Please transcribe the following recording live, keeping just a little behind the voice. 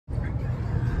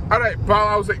Alright, pal,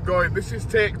 how's it going? This is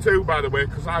take 2, by the way,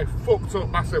 because I fucked up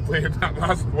massively in that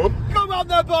last one. Come on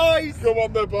the boys! Come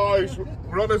on the boys.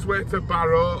 We're on his way to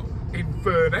Barrow in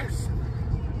Furness.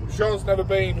 Sean's never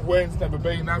been, Wayne's never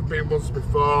been, I've been once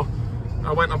before.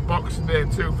 I went on Boxing Day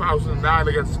in 2009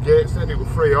 against Gateshead, it was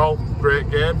 3-3, great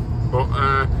game. But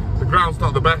the ground's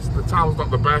not the best, the town's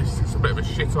not the best, it's a bit of a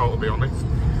shithole to be honest.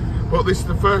 But this is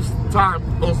the first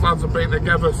time us lads have been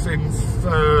together since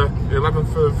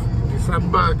 11th of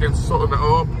December against Sutton at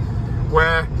home,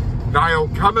 where Niall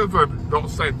Canavan got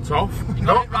sent off. You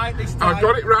got it right this time. I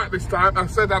got it right this time. I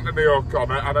said Anthony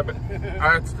O'Connor and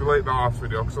I had to delete the last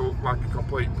video because I looked like a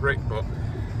complete prick. But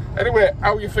anyway,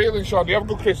 how are you feeling, Sean? Do you have a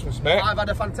good Christmas, mate? I've had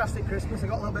a fantastic Christmas. I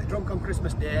got a little bit drunk on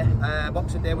Christmas Day.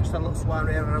 Boxing Day, we just had a little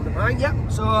soiree around the mine. Yeah,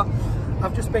 so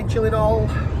I've just been chilling all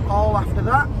after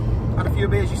that. Had a few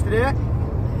beers yesterday.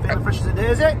 Feeling fresh as a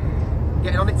daisy.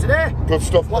 Getting on it today. Good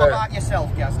stuff, What mate. about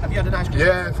yourself, Gaz? Have you had a nice Christmas?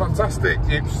 Yeah, fantastic.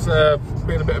 It's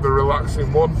been a bit of a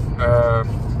relaxing one.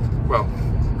 Well,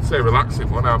 I say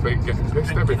relaxing one, I've been getting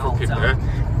pissed every fucking day.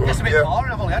 It's a bit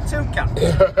boring, I've only had 2 cans.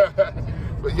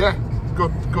 But yeah,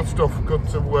 good stuff. Good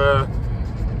to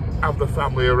have the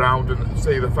family around and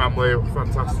see the family.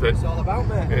 Fantastic. That's what it's all about,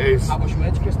 mate. It is. How was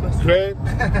Wayne's Christmas? Great.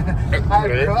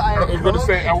 Great. I'm gonna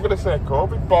say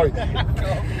COVID boy.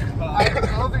 I had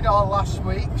COVID all last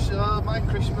week, so my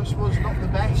Christmas was not the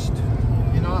best.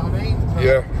 You know what I mean? But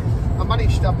Yeah. I've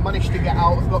managed to get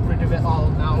out. I've got rid of it all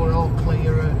now. We're all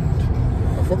clear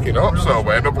and. I fucking hope so,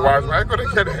 Wayne. Otherwise, I ain't gonna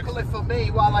get it. Luckily for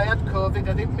me, while I had COVID,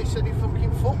 I didn't miss any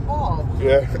fucking football.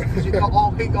 Yeah. Because it got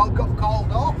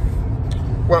called off.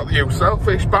 Well, you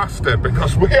selfish bastard,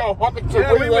 because we all wanted to.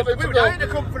 Yeah, we were wanted dying to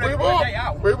come for a day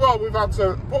out. We were. We've had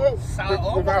to. Well, Sat at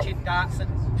home watching darts and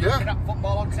looking at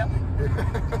football on telly.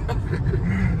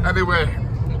 Anyway,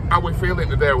 how are we feeling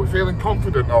today? Are we feeling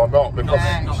confident or not? Because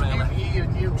Not really. New year,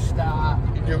 new start.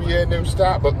 New year, new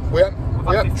start, but we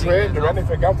haven't trained or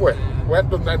anything, have we? We haven't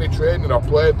done any training or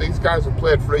played. These guys have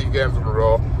played 3 games in a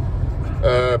row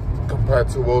compared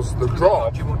to us. The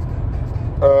draw.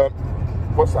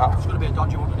 What's that? It's going to be a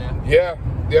dodgy one today. Yeah,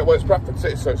 well, it's Bradford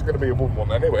City, so it's going to be a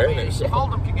 1-1 anyway, isn't it? So, If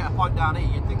Oldham can get a point down here,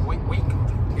 you'd think we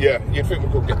could. yeah, you'd think we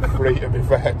could get 3 to be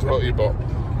fair, don't you? But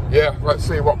yeah, let's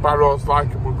see what Barrow's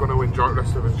like, and we're going to enjoy the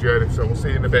rest of his journey, so we'll see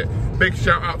you in a bit. Big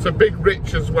shout out to Big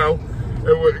Rich as well,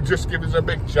 who will just give us a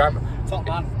big chant. Top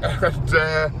man.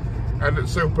 And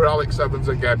Super Alex Evans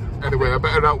again. Anyway, I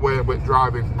better outweigh with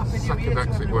driving. Happy New Second Year to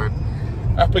exit everyone.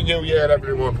 Wayne. Happy New Year,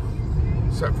 everyone.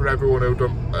 Except for everyone who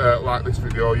don't like this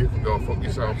video, you can go fuck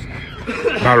yourselves.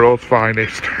 Barrow's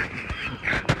finest. Team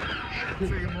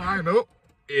lineup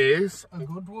is A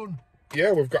good one.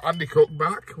 yeah, we've got Andy Cook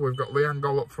back. We've got Leanne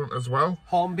Goll up front as well.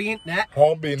 Hornby in net.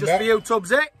 Hornby in Just net. for you,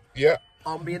 Tubbsy. Yeah.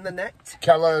 Hornby in the net.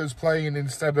 Keller's playing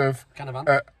instead of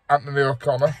Canavan. Anthony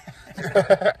O'Connor.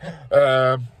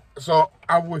 So,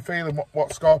 how are we feeling?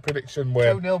 What score prediction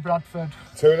we're 2-0 Bradford.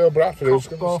 2-0 Bradford. Who's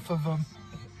Cock gonna... both of them.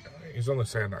 He's only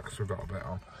saying that because we've got a bet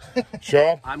on.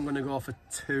 Sean? I'm going to go for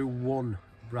 2-1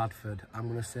 Bradford. I'm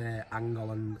going to say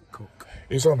Angle and Cook.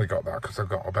 He's only got that because I've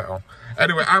got a bet on.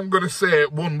 Anyway, I'm going to say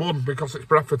 1-1 because it's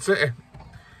Bradford City.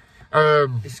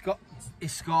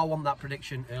 His score won that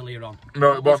prediction earlier on.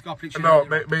 No, it was, No,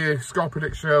 my score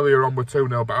prediction earlier on were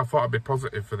 2-0, but I thought I'd be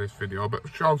positive for this video, but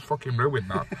Sean's fucking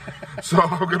ruined that. So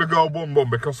I'm going to go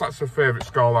 1-1 because that's her favourite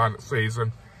scoreline of the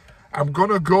season. I'm going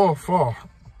to go for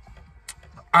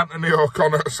Anthony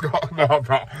O'Connor score. No, I'm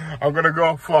not. I'm going to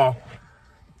go for...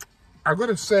 I'm going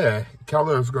to say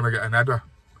Keller's going to get an header.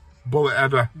 Bullet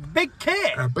header. Big K.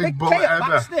 A big K bullet at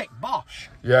header. backstick. Bosh.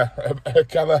 Yeah,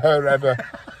 Keller her header.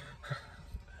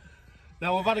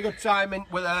 Now, we've had a good time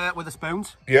with the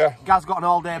spoons. Yeah. Gaz got an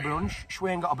all-day brunch.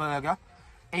 Schwayne got a burger.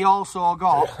 He also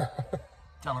got...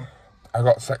 Tell him. I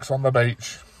got sex on the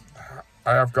beach.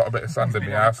 I have got a bit of sand in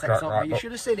my ass. You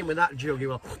should have seen him with that jug. He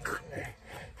went...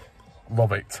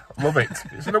 Love it. Love it.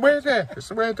 It's an away day. It's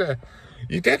an away day.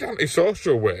 You're dead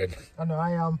antisocial, Wayne. I know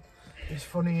I am. It's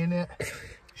funny, innit?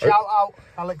 Shout out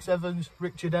Alex Evans,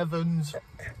 Richard Evans.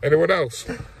 Anyone else?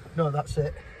 No, that's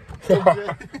it.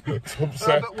 Tubbsy.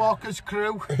 Robert Walker's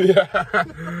crew.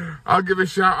 Yeah. I'll give a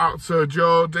shout out to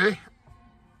Jodie,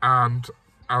 and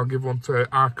I'll give one to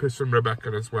our Chris and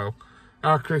Rebecca as well.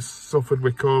 Our Chris suffered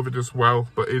with COVID as well,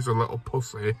 but he's a little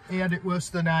pussy. He had it worse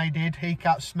than I did. He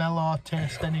can't smell or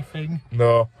taste anything.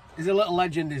 No. He's a little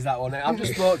legend, is that one? I've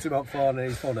just spoke to him on phone and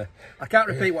he's funny. I can't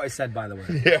repeat what he said, by the way.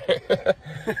 Yeah.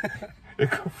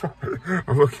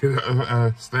 I'm looking at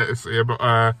a status here, but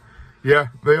yeah,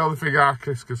 the only thing our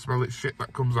Chris can smell is shit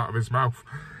that comes out of his mouth.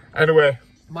 Anyway.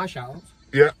 My shout-outs.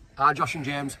 Yeah. Josh and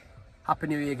James. Happy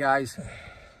New Year, guys.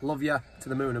 Love you to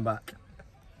the moon and back.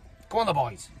 Come on, the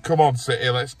boys. Come on, City,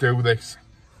 let's do this.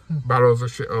 Barrow's a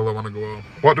shithole, I want to go home.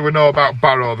 What do we know about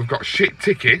Barrow? They've got shit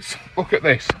tickets. Look at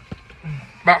this.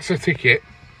 That's a ticket.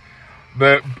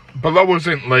 The below us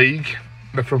in league.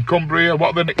 They're from Cumbria.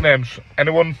 What are the nicknames?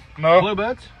 Anyone know?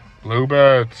 Bluebirds.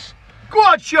 Bluebirds. Go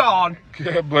on, Sean.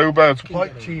 Yeah, Bluebirds.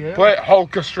 Like to you. Play at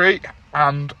Holker Street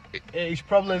and... It is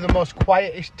probably the most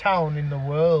quietest town in the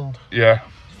world. Yeah.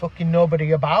 There's fucking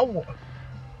nobody about.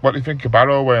 What do you think of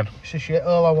Barrow, Wayne? It's a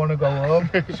shithole, I want to go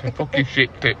home. It's a fucking shit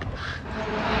tip.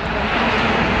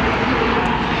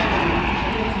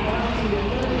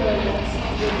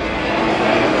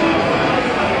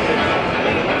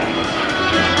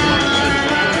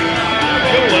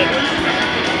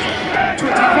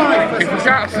 If you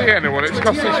can't see anyone, it's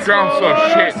because this ground's so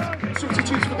shit.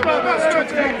 Substitutes for the Berbers,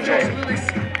 25 Jason Lewis.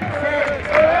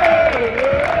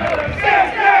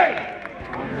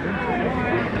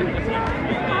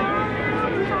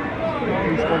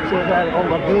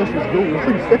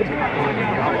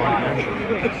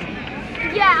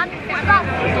 Yeah, and what about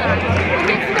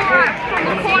we can score from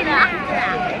the corner after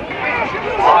that.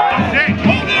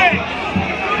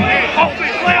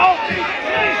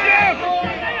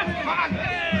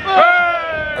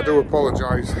 I do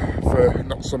apologise for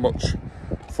not so much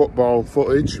football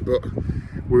footage, but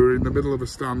we were in the middle of a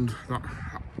stand that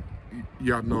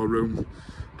you had no room.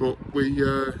 But we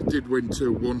did win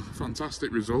 2-1.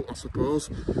 Fantastic result, I suppose.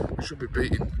 We should be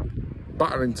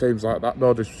battering teams like that.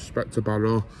 No disrespect to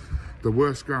Barrow. The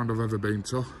worst ground I've ever been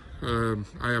to.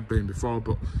 I have been before,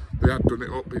 but they had done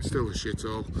it up. It's still a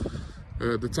shithole.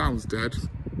 The town's dead.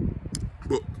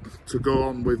 But to go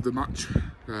on with the match,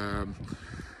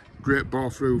 great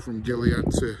ball through from Gilead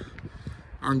to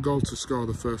Angol to score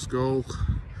the first goal.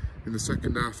 In the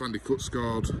second half, Andy Cutt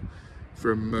scored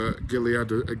from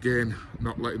Gilead again,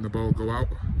 not letting the ball go out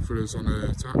for us on an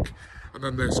attack. And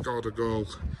then they scored a goal.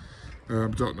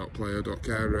 Don't not play, I don't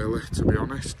care really, to be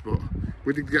honest, but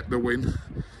we did get the win.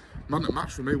 Man of the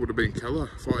match for me would have been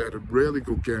Keller. I thought he had a really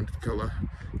good game, Keller.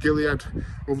 Gilead,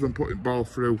 other than putting ball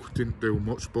through, didn't do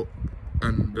much, but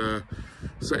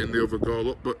setting the other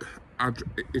goal up. But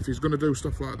if he's going to do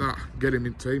stuff like that, get him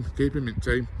in team, keep him in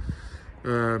team.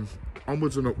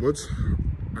 Onwards and upwards,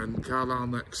 and Carlisle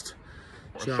next.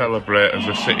 Ciao. Celebrate as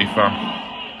a City fan.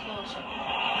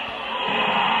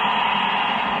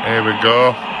 Here we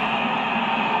go.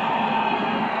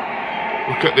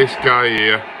 Look at this guy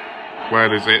here.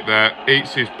 Where is it there?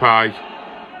 Eats his pie.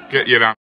 Get your hand.